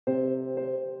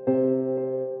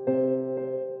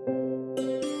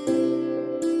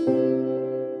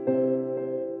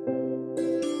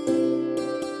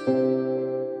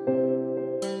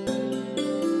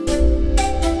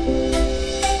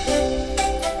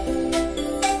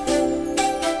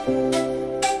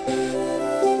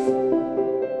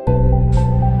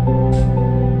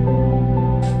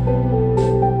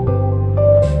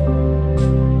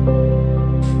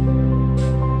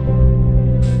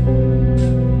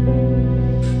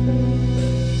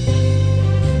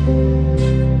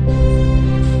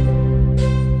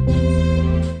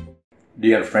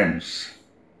Dear friends,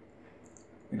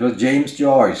 it was James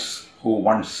Joyce who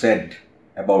once said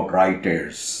about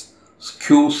writers,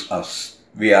 "Excuse us,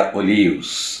 we are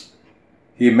olives."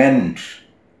 He meant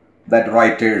that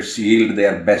writers yield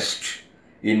their best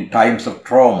in times of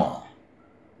trauma,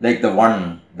 like the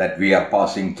one that we are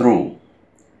passing through.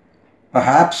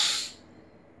 Perhaps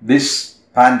this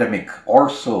pandemic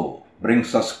also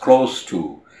brings us close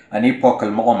to an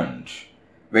epochal moment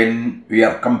when we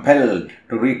are compelled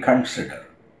to reconsider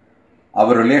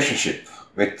our relationship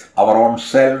with our own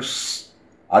selves,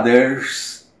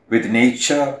 others, with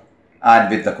nature, and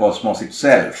with the cosmos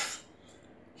itself.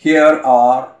 Here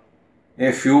are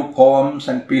a few poems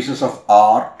and pieces of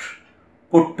art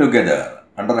put together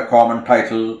under the common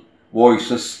title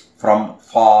Voices from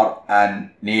Far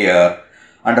and Near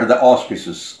under the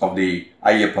auspices of the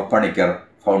Ayyappa Paniker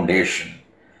Foundation.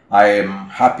 I am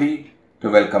happy to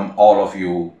welcome all of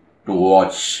you to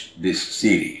watch this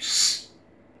series.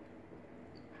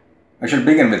 I shall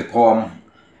begin with a poem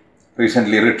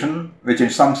recently written, which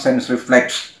in some sense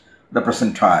reflects the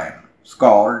present time. It's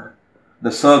called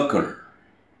The Circle.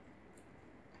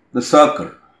 The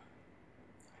Circle.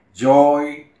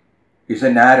 Joy is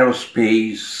a narrow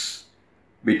space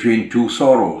between two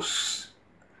sorrows,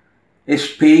 a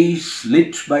space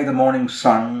lit by the morning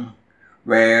sun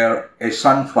where a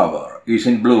sunflower is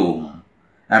in bloom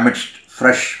amidst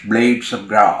fresh blades of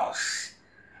grass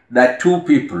that two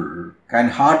people can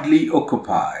hardly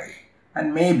occupy,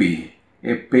 and maybe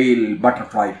a pale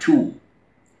butterfly too.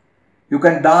 You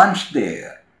can dance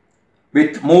there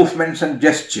with movements and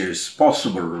gestures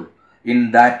possible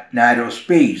in that narrow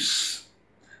space,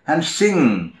 and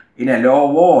sing in a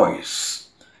low voice,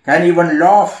 can even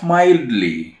laugh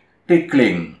mildly,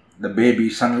 tickling the baby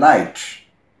sunlight.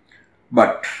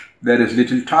 But there is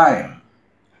little time.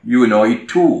 You know it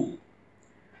too.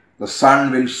 The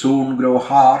sun will soon grow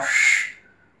harsh.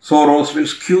 Sorrows will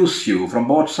squeeze you from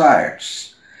both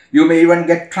sides. You may even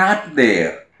get trapped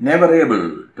there, never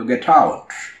able to get out.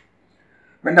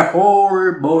 When the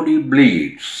whole body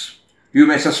bleeds, you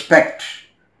may suspect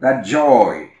that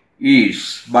joy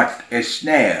is but a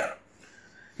snare.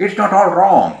 It's not all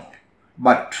wrong,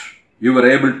 but you were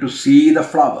able to see the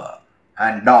flower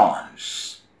and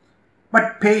dance.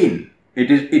 But pain, it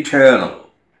is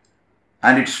eternal,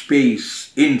 and its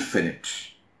space infinite,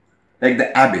 like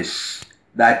the abyss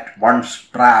that once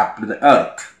trapped the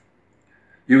earth.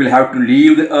 You will have to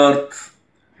leave the earth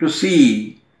to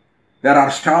see there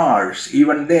are stars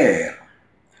even there.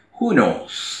 Who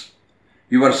knows?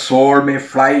 Your soul may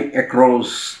fly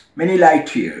across many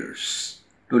light years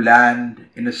to land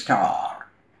in a star.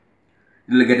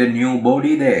 You will get a new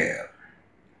body there.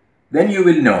 Then you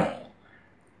will know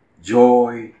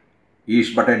joy is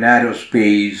but a narrow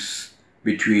space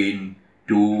between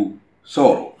two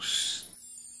sorrows.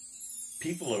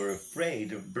 People are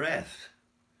afraid of breath,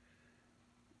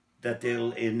 that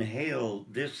they'll inhale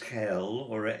this hell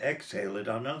or exhale it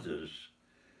on others.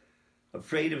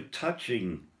 Afraid of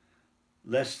touching,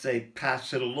 lest they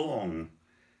pass it along.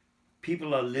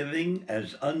 People are living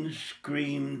as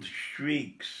unscreamed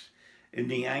shrieks in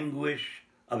the anguish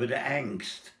of an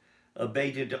angst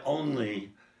abated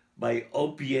only by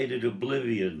opiated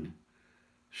oblivion.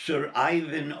 Sir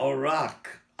Ivan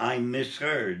Orak, I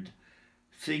misheard,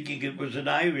 thinking it was an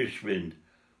Irishman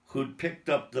who'd picked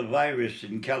up the virus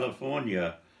in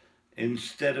California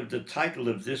instead of the title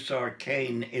of this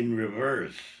arcane in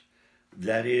reverse,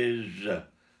 that is,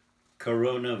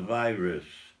 coronavirus.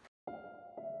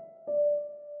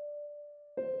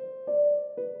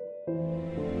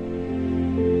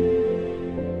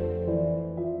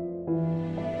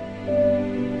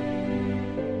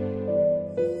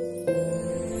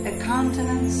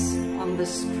 Countenance on the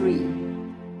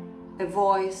screen, a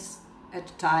voice at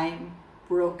time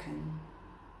broken,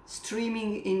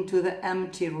 streaming into the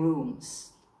empty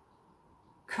rooms.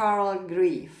 Choral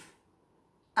grief,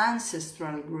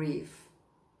 ancestral grief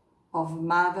of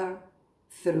mother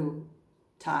through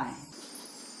time.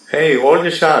 Hey,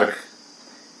 old shark,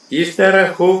 is there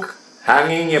a hook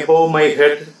hanging above my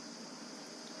head?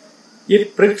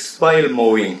 It pricks while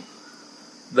moving.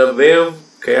 The wave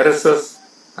caresses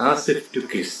as if to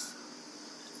kiss.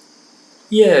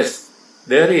 Yes,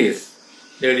 there is,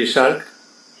 Lady Shark.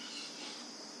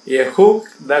 A hook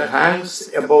that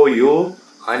hangs above you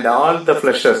and all the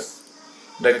fleshes,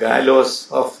 the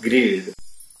gallows of greed.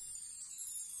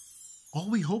 All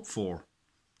we hope for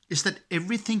is that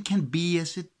everything can be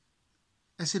as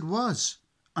it was.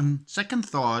 On second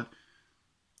thought,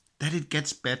 that it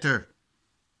gets better.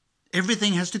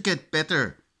 Everything has to get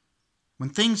better. When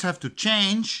things have to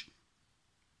change,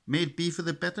 may it be for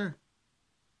the better.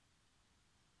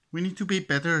 We need to be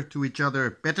better to each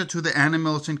other, better to the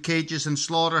animals in cages and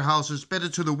slaughterhouses, better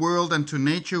to the world and to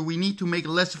nature. We need to make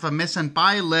less of a mess and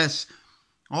buy less.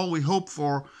 All we hope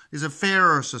for is a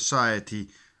fairer society.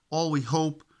 All we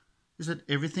hope is that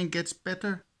everything gets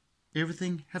better.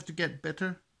 Everything have to get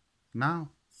better now.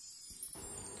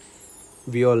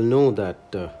 We all know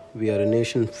that we are a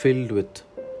nation filled with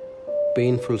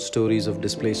painful stories of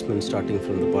displacement starting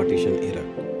from the partition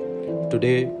era.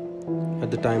 Today, at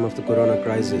the time of the corona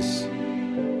crisis,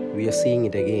 we are seeing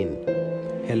it again.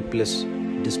 Helpless,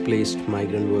 displaced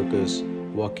migrant workers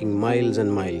walking miles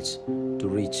and miles to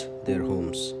reach their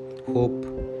homes. Hope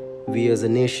we as a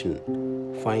nation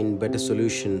find better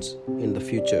solutions in the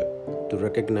future to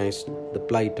recognize the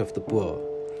plight of the poor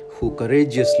who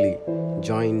courageously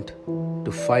joined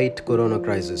to fight corona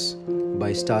crisis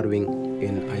by starving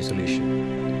in isolation.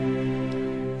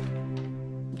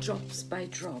 Drops by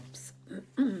drops,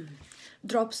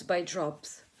 drops by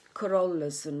drops,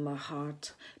 corollas in my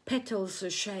heart, petals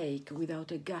shake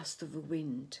without a gust of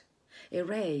wind. A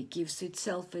ray gives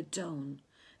itself a dawn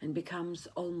and becomes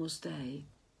almost day,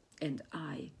 and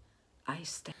I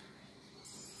stay.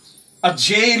 A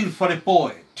jail for a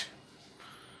poet.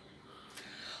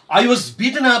 I was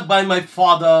beaten up by my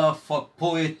father for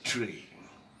poetry.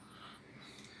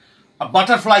 A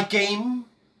butterfly came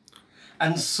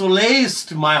and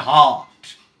solaced my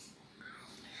heart.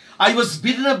 I was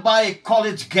beaten up by a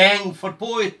college gang for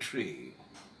poetry.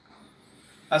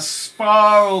 A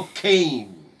sparrow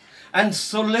came and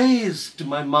solaced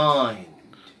my mind.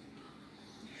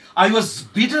 I was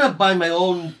beaten up by my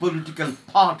own political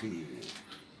party.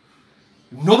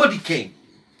 Nobody came.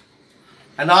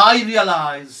 And I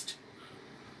realized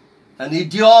an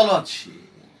ideology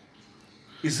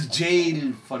is a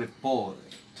jail for a poet.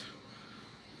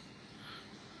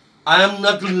 I am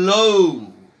not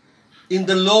alone in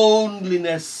the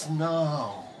loneliness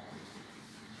now,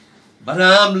 but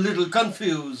I am a little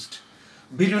confused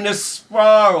between a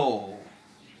sparrow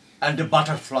and a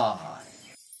butterfly.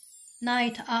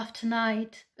 Night after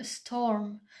night, a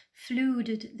storm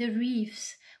flooded the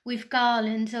reefs with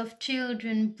garlands of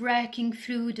children breaking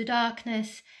through the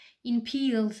darkness in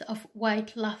peals of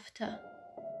white laughter.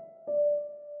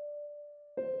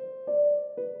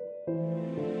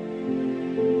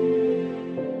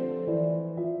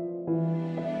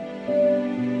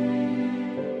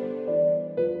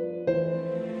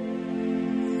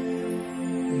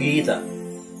 Gita.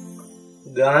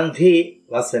 Gandhi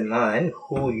was a man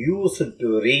who used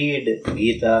to read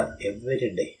Gita every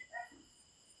day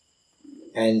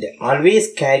and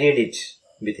always carried it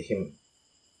with him.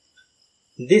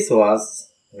 This was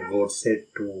Godse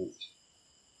too.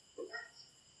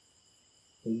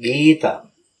 Gita.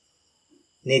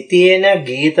 നിത്യേന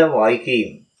ഗീത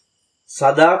വായിക്കുകയും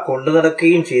സദാ കൊണ്ടു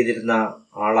നടക്കുകയും ചെയ്തിരുന്ന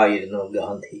ആളായിരുന്നു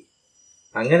ഗാന്ധി.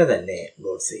 അങ്ങനെ തന്നെ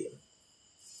ഗോഡ്സെയും.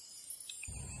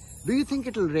 Do you think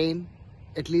it'll rain,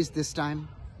 at least this time?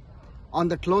 On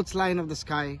the clothesline of the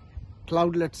sky,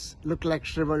 cloudlets look like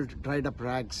shriveled, dried up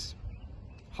rags.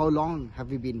 How long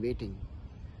have we been waiting?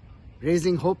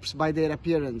 Raising hopes by their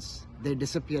appearance, they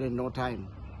disappear in no time.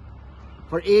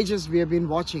 For ages we have been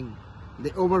watching,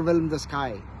 they overwhelm the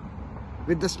sky.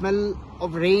 With the smell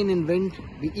of rain and wind,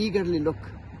 we eagerly look.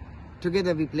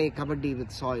 Together we play kabaddi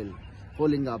with soil,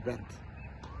 holding our breath.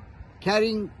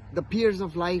 Carrying the peers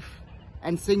of life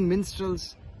and sing minstrels,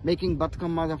 making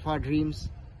batkammas of our dreams.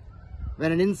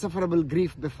 When an insufferable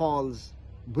grief befalls,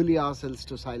 bully ourselves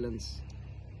to silence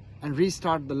and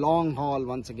restart the long haul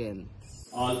once again.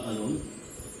 All alone.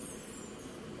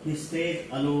 He stayed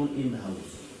alone in the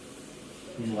house.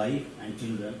 His wife and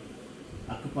children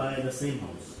occupy the same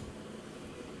house.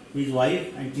 His wife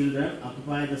and children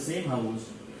occupy the same house,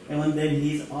 even then he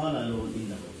is all alone in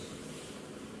the house.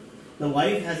 The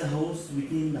wife has a house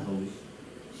within the house.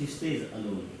 She stays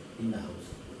alone in the house.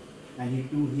 And he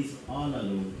too is all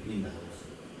alone in the house.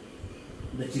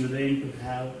 The children to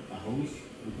have a house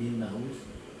within the house.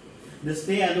 They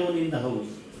stay alone in the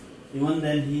house. Even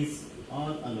then he is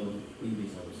all alone in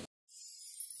this house.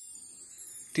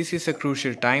 This is a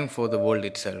crucial time for the world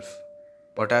itself.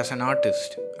 But as an artist,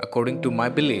 according to my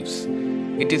beliefs,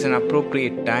 it is an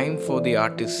appropriate time for the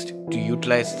artist to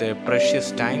utilize their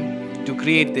precious time to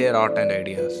create their art and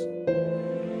ideas.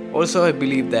 Also, I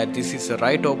believe that this is the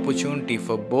right opportunity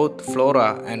for both flora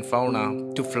and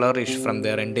fauna to flourish from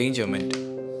their endangerment.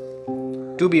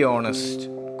 To be honest,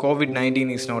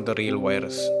 COVID-19 is not the real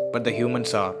virus, but the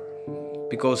humans are.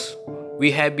 Because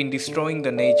we have been destroying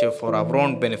the nature for our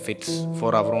own benefits,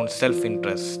 for our own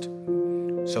self-interest.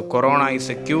 So corona is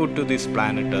a cure to this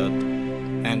planet Earth,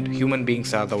 and human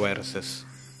beings are the viruses.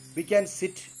 We can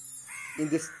sit in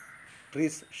this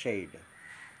tree's shade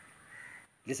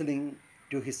listening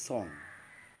to his song.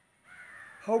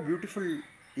 How beautiful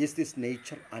is this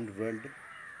nature and world,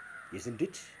 isn't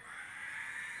it?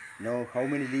 Know how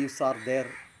many leaves are there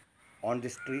on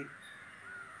this tree?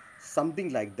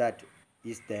 Something like that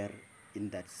is there in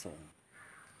that song.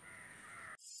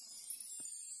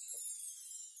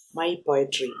 My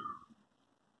poetry.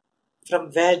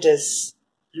 From where does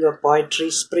your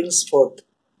poetry springs forth?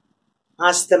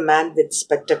 Asked the man with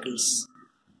spectacles.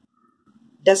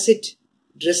 Does it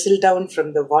drizzle down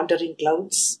from the wandering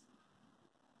clouds?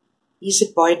 Is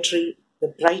it poetry,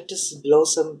 the brightest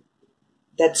blossom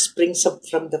that springs up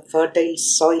from the fertile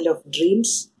soil of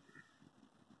dreams?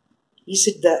 Is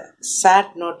it the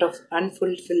sad note of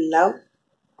unfulfilled love?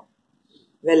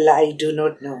 Well, I do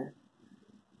not know.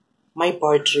 My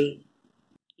poetry,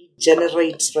 it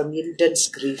generates from intense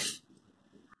grief.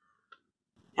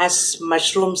 As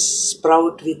mushrooms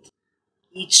sprout with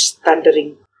each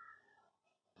thundering,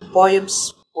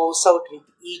 poems pours out with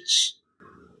each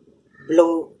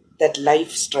blow that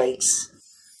life strikes.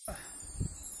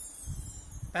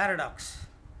 Paradox.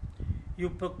 You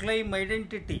proclaim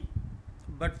identity,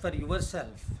 but for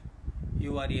yourself,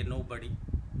 you are a nobody.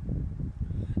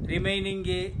 Remaining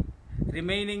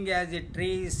as a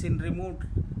trace in remote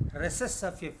recess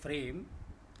of a frame,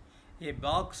 a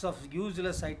box of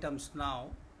useless items now,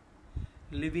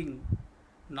 living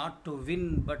not to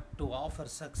win but to offer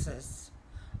success.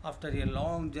 After a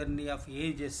long journey of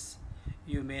ages,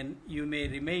 you may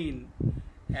remain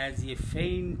as a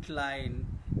faint line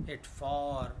at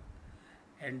far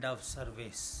end of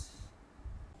service.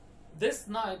 This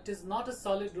night is not a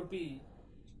solid rupee,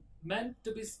 meant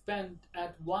to be spent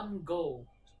at one go,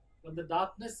 when the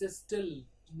darkness is still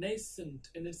nascent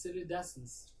in its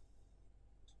iridescence.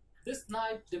 This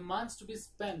night demands to be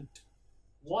spent,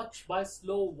 watch by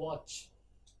slow watch,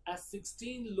 as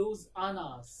 16 loose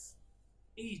annas,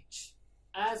 each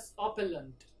as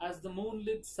opulent as the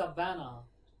moonlit savannah,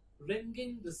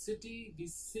 ringing the city we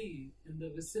see in the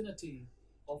vicinity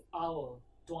of our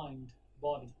twined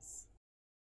bodies.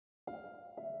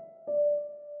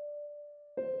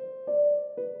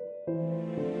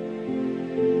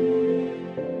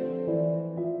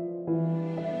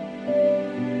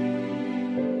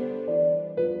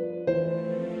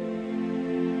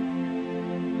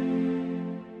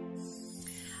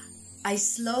 I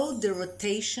slowed the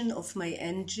rotation of my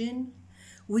engine,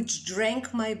 which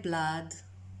drank my blood,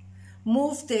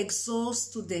 moved the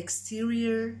exhaust to the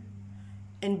exterior,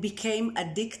 and became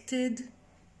addicted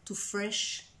to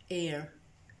fresh air.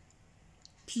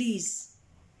 Please,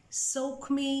 soak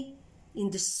me in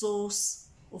the sauce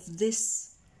of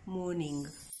this morning.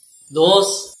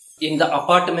 Those in the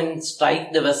apartment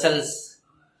strike the vessels,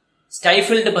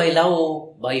 stifled by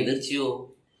love, by virtue,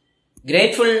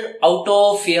 grateful out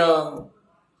of fear.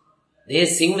 They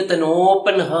sing with an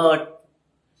open heart,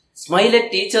 smile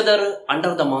at each other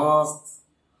under the masks,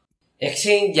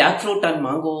 exchange jackfruit and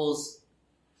mangoes,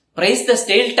 praise the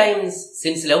stale times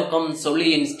since love comes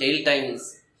only in stale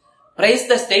times. Praise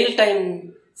the stale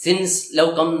time since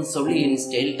love comes only in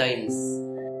stale times.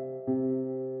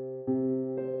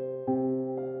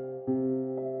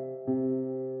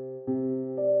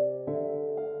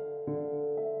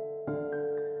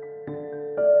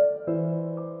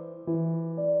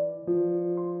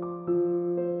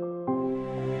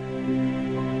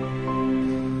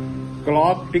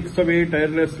 Clock ticks away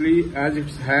tirelessly as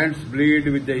its hands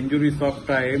bleed with the injuries of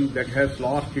time that has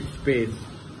lost its pace.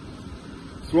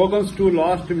 Slogans too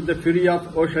lost with the fury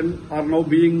of ocean are now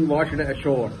being washed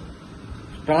ashore.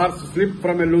 Stars slip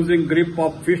from a losing grip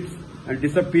of fists and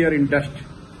disappear in dust.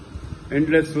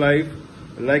 Endless life,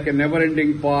 like a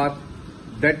never-ending path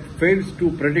that fails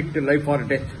to predict life or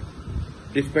death.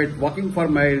 Despite walking for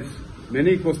miles,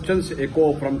 many questions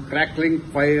echo from crackling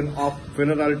fire of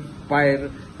funeral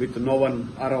pyre with no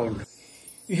one around.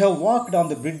 We have walked on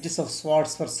the bridges of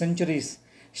swords for centuries,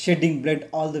 shedding blood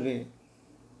all the way.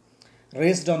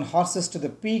 Raced on horses to the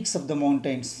peaks of the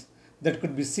mountains that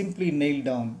could be simply nailed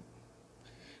down.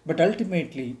 But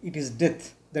ultimately, it is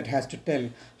death that has to tell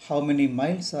how many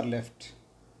miles are left.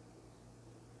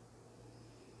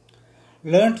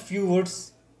 Learned few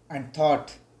words and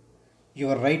thought you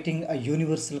were writing a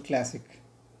universal classic.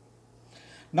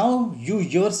 Now you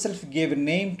yourself gave a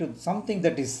name to something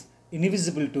that is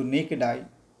invisible to naked eye.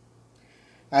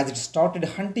 As it started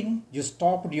hunting, you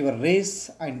stopped your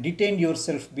race and detained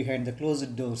yourself behind the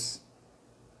closed doors.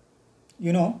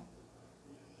 You know,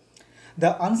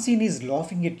 the unseen is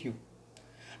laughing at you.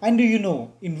 And do you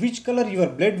know in which color your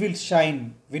blood will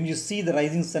shine when you see the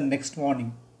rising sun next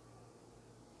morning?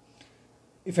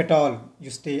 If at all you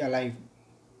stay alive.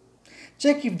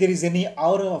 Check if there is any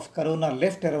aura of corona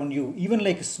left around you, even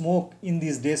like smoke in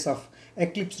these days of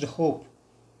eclipsed hope,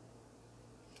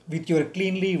 with your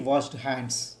cleanly washed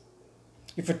hands,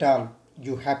 if at all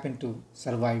you happen to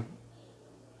survive.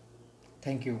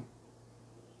 Thank you.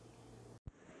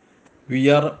 We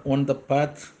are on the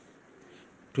path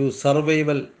to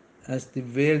survival as the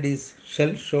world is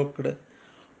shell shocked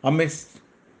amidst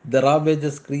the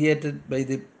ravages created by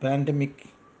the pandemic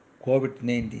COVID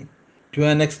 19. To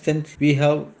an extent, we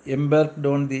have embarked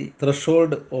on the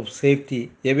threshold of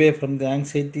safety away from the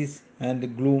anxieties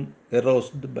and gloom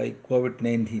aroused by COVID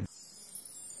 19.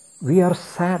 We are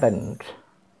saddened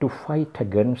to fight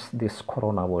against this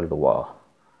corona world war.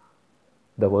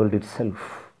 The world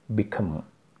itself become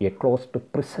a closed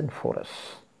prison for us.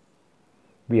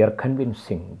 We are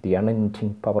convincing the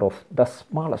unending power of the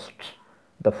smallest,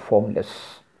 the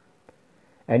formless,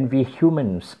 and we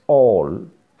humans all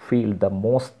feel the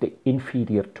most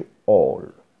inferior to all.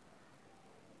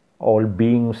 All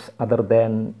beings other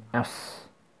than us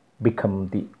become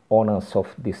the owners of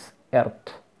this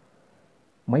earth.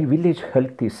 My village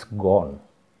health is gone,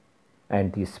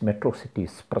 and this metro city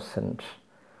is present.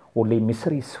 Only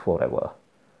miseries forever.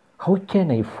 How can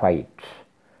I fight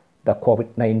the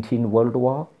COVID-19 world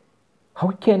war?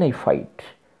 How can I fight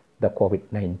the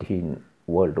COVID-19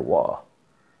 world war?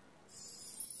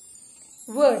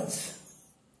 Words.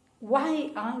 Why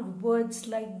are words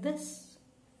like this?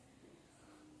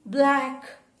 Black,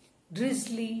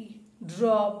 drizzly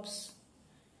drops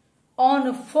on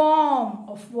a form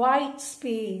of white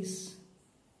space.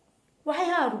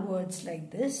 Why are words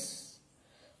like this?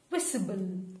 Visible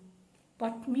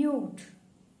but mute,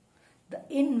 the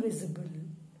invisible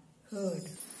heard.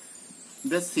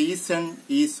 The season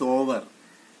is over,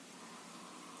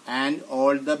 and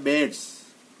all the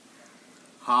birds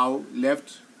have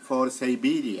left for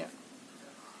Siberia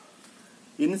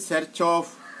in search of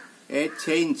a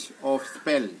change of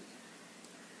spell,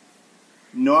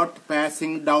 not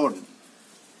passing down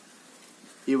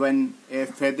even a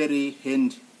feathery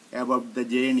hint about the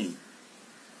journey.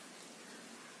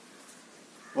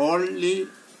 Only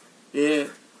a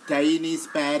tiny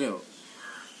sparrow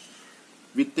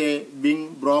with a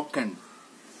wing broken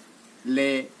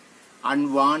lay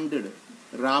unwanted,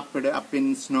 wrapped up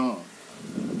in snow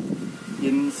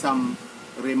in some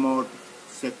remote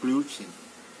seclusion.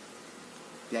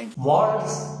 Thank you.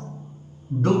 Walls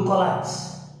do collapse,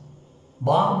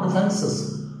 barbed fences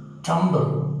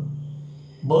tumble,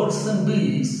 birds and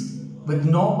bees with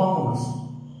no bounds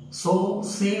sow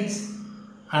seeds,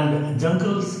 and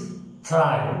jungles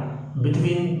thrive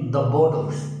between the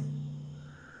borders.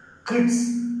 Kids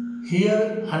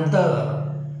here and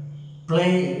there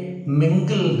play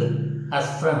mingled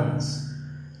as friends.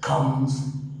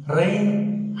 Comes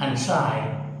rain and shine,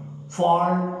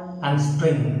 fall and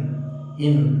spring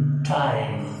in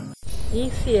time.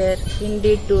 Easier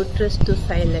indeed to trust to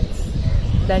silence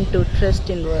than to trust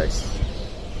in words,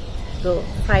 though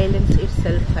silence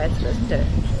itself has rested.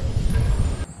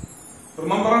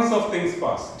 Remembrance of things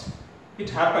past. It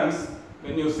happens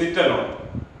when you sit alone.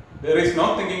 There is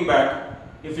no thinking back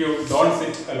if you don't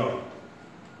sit alone.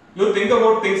 You think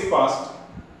about things past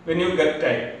when you get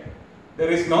tired. There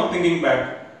is no thinking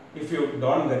back if you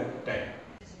don't get tired.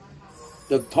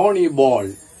 The thorny ball.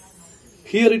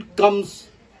 Here it comes,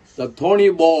 the thorny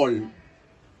ball.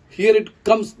 Here it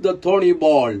comes, the thorny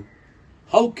ball.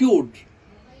 How cute,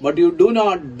 but you do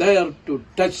not dare to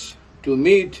touch to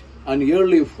meet an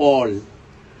early fall.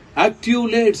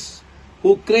 Active lads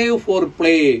who crave for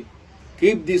play,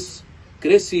 keep this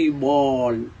crazy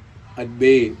ball at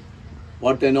bay.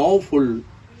 What an awful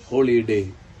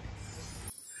holiday.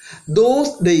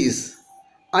 Those days,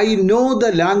 I know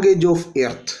the language of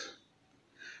earth.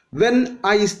 When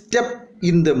I step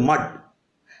in the mud,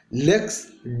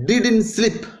 legs didn't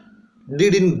slip,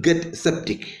 didn't get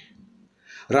septic.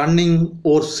 Running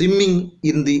or swimming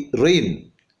in the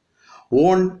rain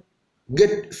won't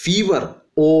get fever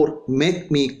or make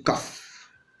me cough.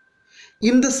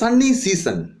 In the sunny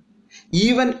season,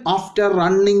 even after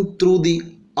running through the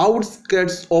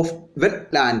outskirts of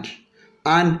wetland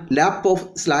and lap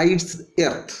of slides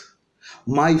earth,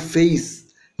 my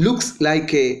face looks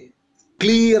like a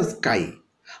clear sky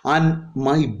and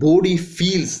my body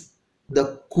feels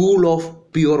the cool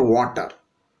of pure water.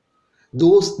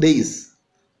 Those days,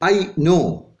 I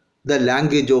know the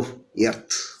language of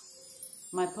earth.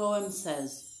 My poem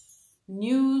says,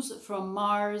 News from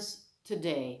Mars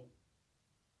today.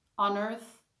 On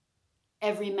Earth,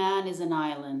 every man is an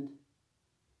island.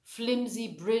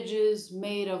 Flimsy bridges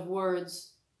made of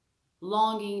words,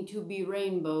 longing to be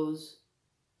rainbows,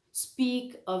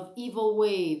 speak of evil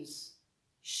waves,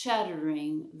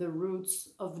 shattering the roots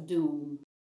of doom.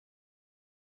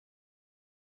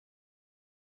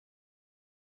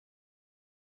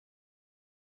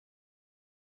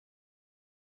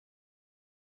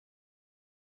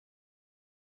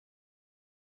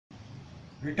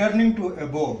 Returning to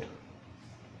abode,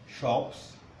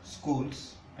 shops,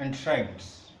 schools and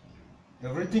shrines,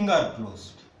 everything are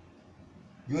closed.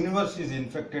 Universe is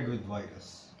infected with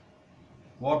virus.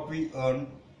 What we earned,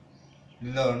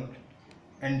 learned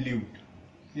and lived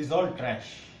is all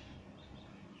trash.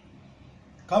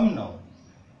 Come now,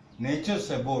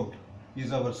 nature's abode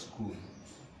is our school.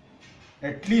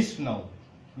 At least now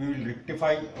we will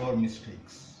rectify our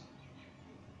mistakes.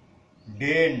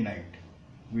 Day and night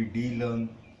we de-learn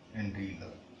and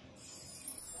relearn.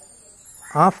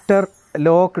 After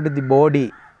locked the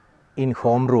body in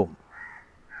homeroom,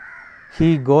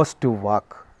 he goes to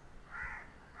work.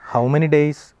 How many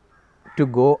days to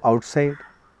go outside?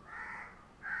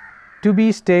 To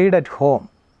be stayed at home.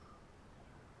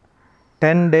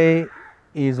 10 days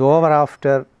is over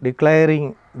after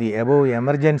declaring the above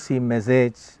emergency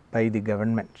message by the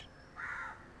government.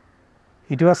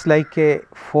 It was like a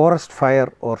forest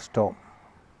fire or storm.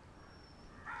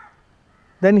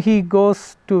 Then he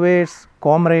goes towards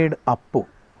Comrade Appu.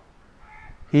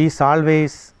 He is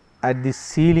always at the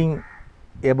ceiling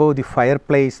above the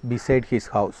fireplace beside his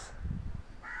house.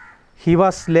 He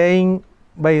was laying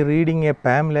by reading a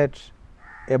pamphlet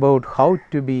about how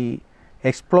to be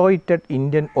exploited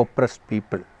Indian oppressed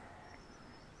people.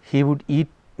 He would eat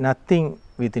nothing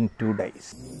within 2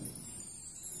 days.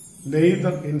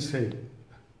 Neither inside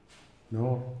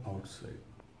nor outside.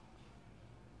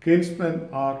 Kinsmen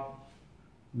are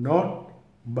not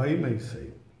by my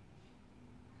side.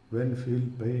 When feel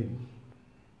pain,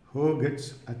 who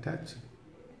gets attached?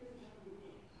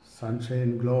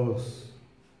 Sunshine glows,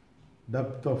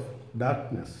 depth of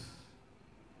darkness,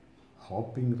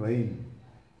 hopping rain,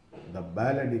 the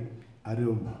balladic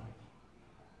aroma.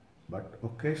 But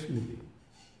occasionally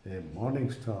a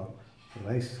morning star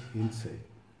rises inside,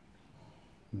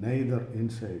 neither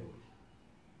inside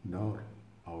nor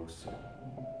outside.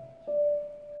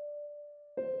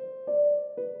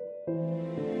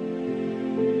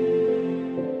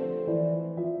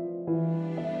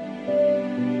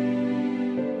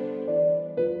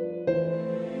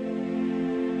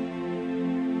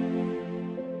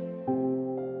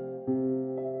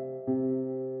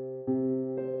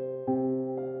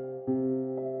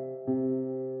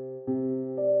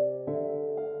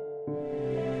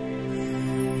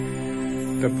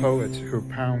 The poets who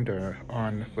ponder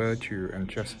on virtue and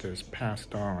justice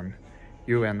passed on.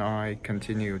 You and I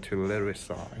continue to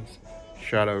lyricize.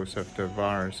 Shadows of the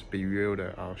virus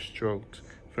bewilder our strokes.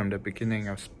 From the beginning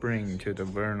of spring to the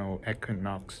vernal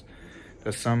equinox,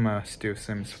 the summer still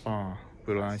seems far.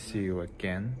 Will I see you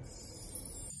again?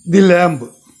 The lamb.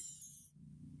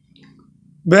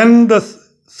 When the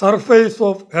surface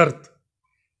of earth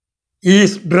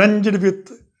is drenched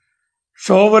with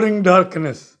showering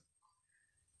darkness,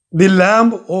 the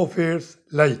lamb offers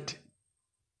light.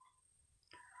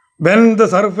 When the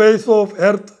surface of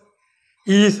earth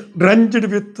is drenched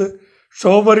with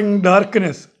showering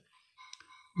darkness,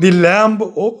 the lamb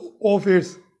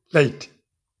offers light.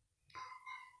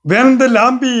 When the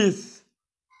lamp is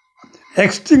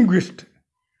extinguished,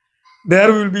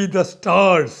 there will be the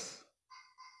stars.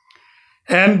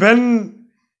 And when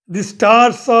the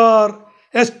stars are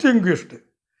extinguished,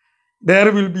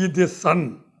 there will be the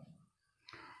sun.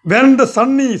 When the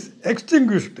sun is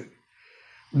extinguished,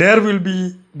 there will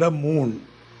be the moon.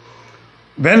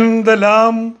 When the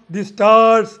lamp, the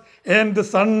stars, and the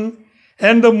sun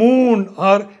and the moon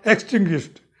are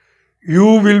extinguished, you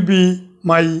will be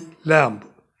my lamp,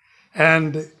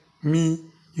 and me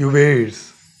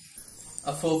yours.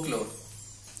 A folklore.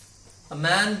 A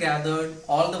man gathered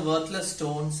all the worthless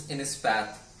stones in his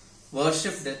path,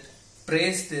 worshipped it,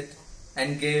 praised it,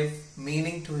 and gave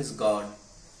meaning to his God.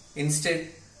 Instead,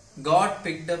 God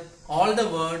picked up all the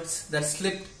words that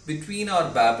slipped between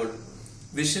our babble,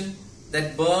 vision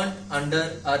that burned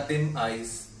under our dim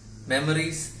eyes,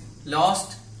 memories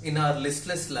lost in our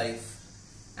listless life,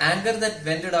 anger that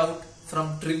vented out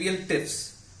from trivial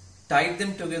tiffs, tied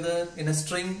them together in a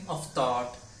string of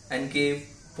thought, and gave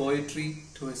poetry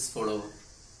to his follower.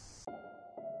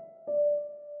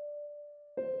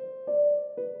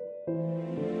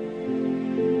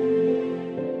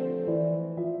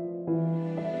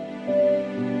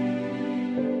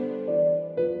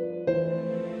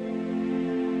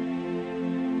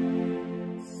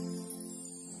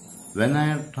 When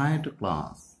I try to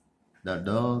close the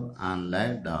door and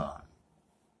lie down,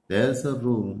 there is a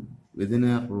room within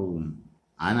a room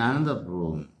and another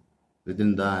room,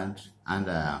 within that, and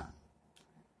I am.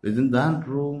 Within that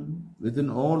room, within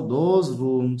all those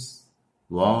rooms,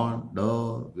 wall,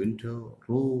 door, window,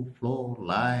 roof, floor,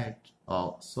 light,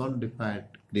 or solidified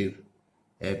grief,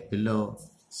 a pillow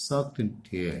soaked in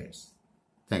tears.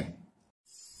 Thank you.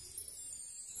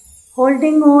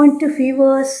 Holding on to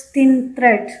fever's thin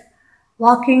thread,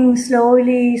 walking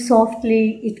slowly,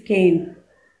 softly it came,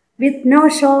 with no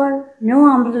shawl, no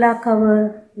umbrella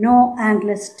cover, no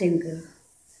anglers tingle.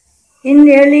 In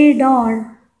early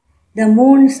dawn, the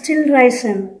moon still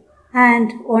risen,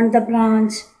 and on the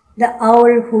branch the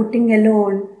owl hooting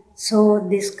alone saw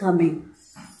this coming.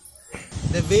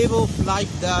 The wave of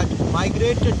life that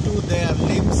migrated to their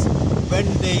limbs when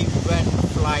they went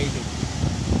flying.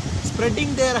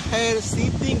 Spreading their hair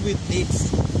seething with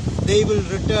nits, they will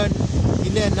return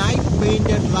in a night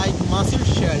painted like mussel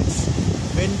shells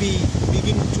when we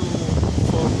begin to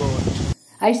forget.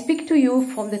 I speak to you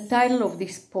from the title of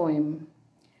this poem.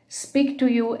 Speak to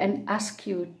you and ask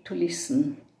you to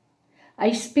listen.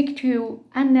 I speak to you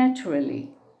unnaturally.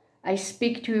 I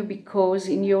speak to you because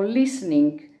in your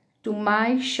listening to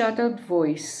my shuddered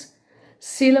voice,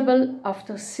 syllable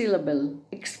after syllable,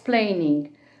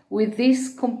 explaining with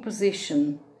this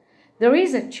composition, there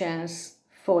is a chance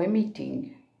for a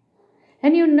meeting.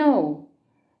 And you know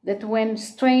that when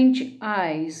strange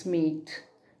eyes meet,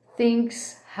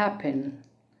 things happen.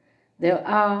 There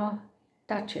are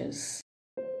touches.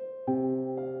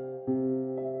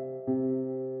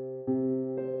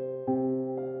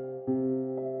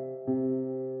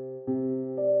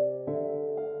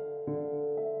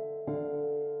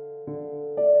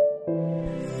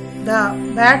 The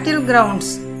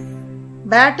battlegrounds.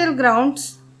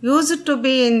 Battlegrounds used to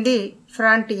be in the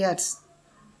frontiers.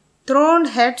 Thrown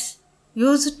heads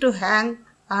used to hang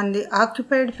on the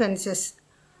occupied fences.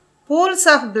 Pools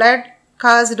of blood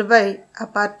caused by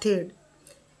apartheid.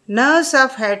 Nerves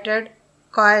of hatred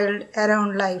coiled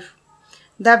around life.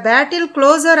 The battle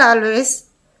closer always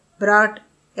brought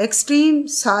extreme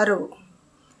sorrow.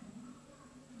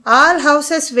 All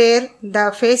houses were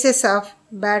the faces of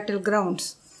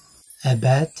battlegrounds. A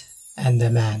bat and a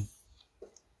man.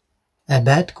 A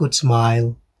bat could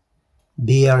smile,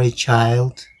 bear a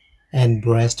child, and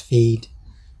breastfeed,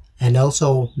 and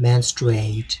also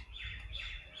menstruate.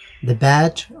 The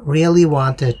bat really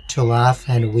wanted to laugh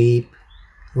and weep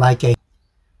like a,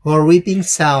 or weeping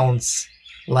sounds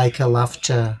like a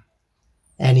laughter,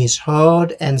 and is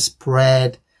heard and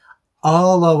spread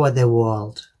all over the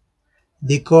world.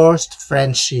 The cursed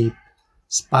friendship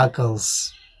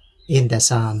sparkles in the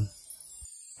sun.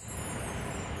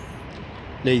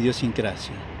 La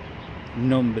idiosincrasia, un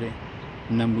nombre,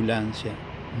 una ambulancia,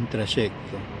 un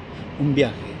trayecto, un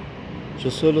viaje. Yo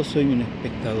solo soy un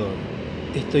espectador,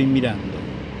 estoy mirando,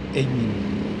 es mi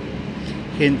mundo.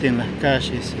 Gente en las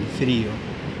calles, el frío,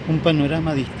 un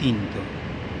panorama distinto.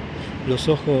 Los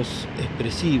ojos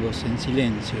expresivos en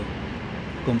silencio,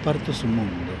 comparto su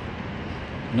mundo.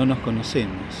 No nos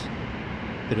conocemos,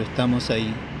 pero estamos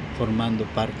ahí formando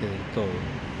parte del todo,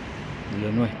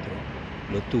 lo nuestro,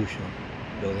 lo tuyo,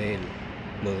 lo de él,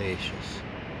 lo de ellos.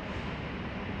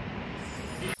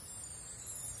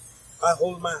 I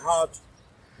hold my heart,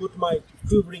 put my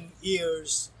quivering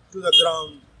ears to the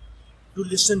ground to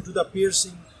listen to the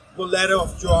piercing bolero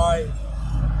of joy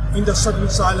in the sudden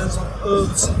silence of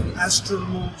Earth's astral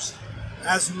moves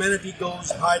as humanity goes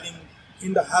hiding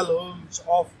in the hellholes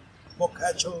of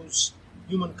Boccaccio's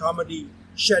human comedy,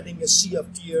 shedding a sea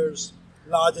of tears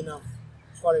large enough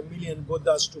for 1,000,000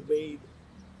 Buddhas to bathe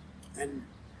and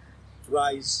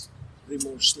rise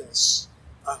remorseless.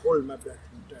 I hold my breath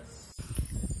in terror.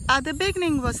 At the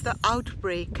beginning was the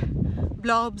outbreak.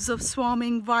 Blobs of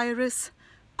swarming virus,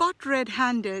 caught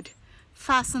red-handed,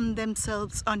 fastened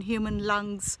themselves on human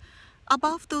lungs.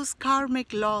 Above those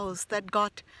karmic laws that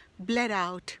got bled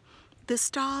out, the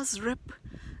stars rip,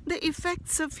 the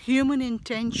effects of human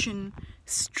intention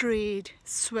strayed,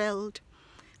 swelled.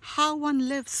 How one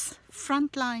lives,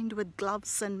 frontlined with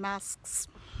gloves and masks.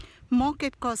 Mock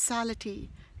at causality,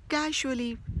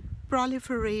 casually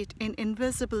proliferate in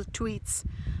invisible tweets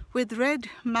with red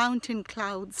mountain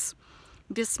clouds.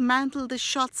 Dismantle the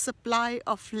short supply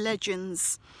of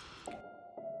legends.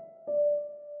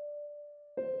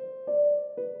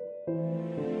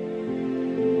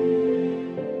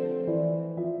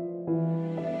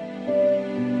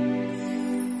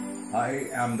 I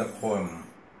am the poem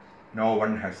no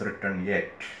one has written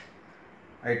yet.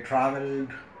 I travelled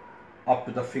up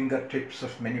to the fingertips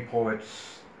of many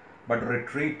poets, but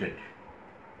retreated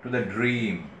to the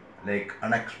dream like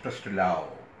unexpressed love,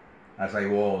 as I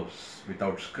was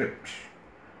without script.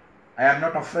 I am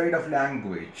not afraid of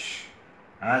language.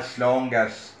 as long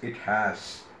as it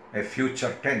has a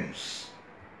future tense.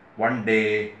 One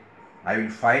day I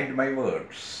will find my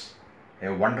words.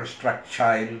 A wonderstruck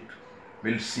child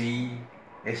will see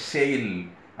a sail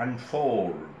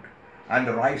unfold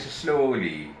and rise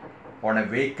slowly on a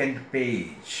vacant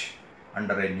page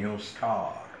under a new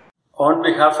star. On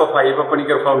behalf of Ayyappa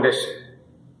Paniker Foundation,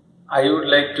 I would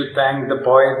like to thank the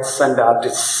poets and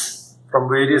artists from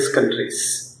various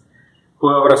countries who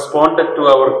have responded to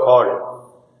our call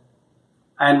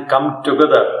and come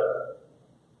together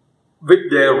with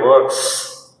their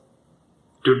works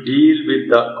to deal with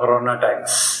the corona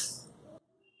times.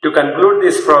 To conclude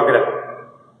this program,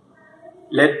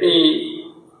 let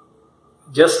me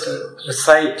just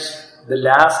recite the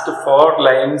last 4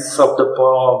 lines of the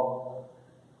poem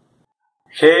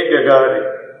Hey Gagari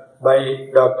by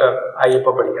Dr.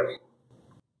 Ayyappa Paniker.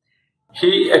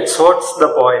 He exhorts the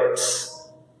poets,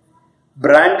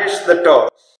 brandish the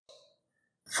torch,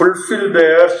 fulfill the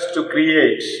urge to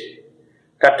create,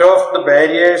 cut off the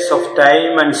barriers of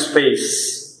time and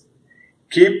space,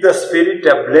 keep the spirit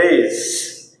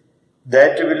ablaze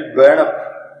that will burn up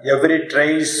every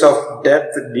trace of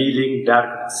death-dealing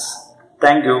darkness.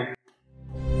 Thank you.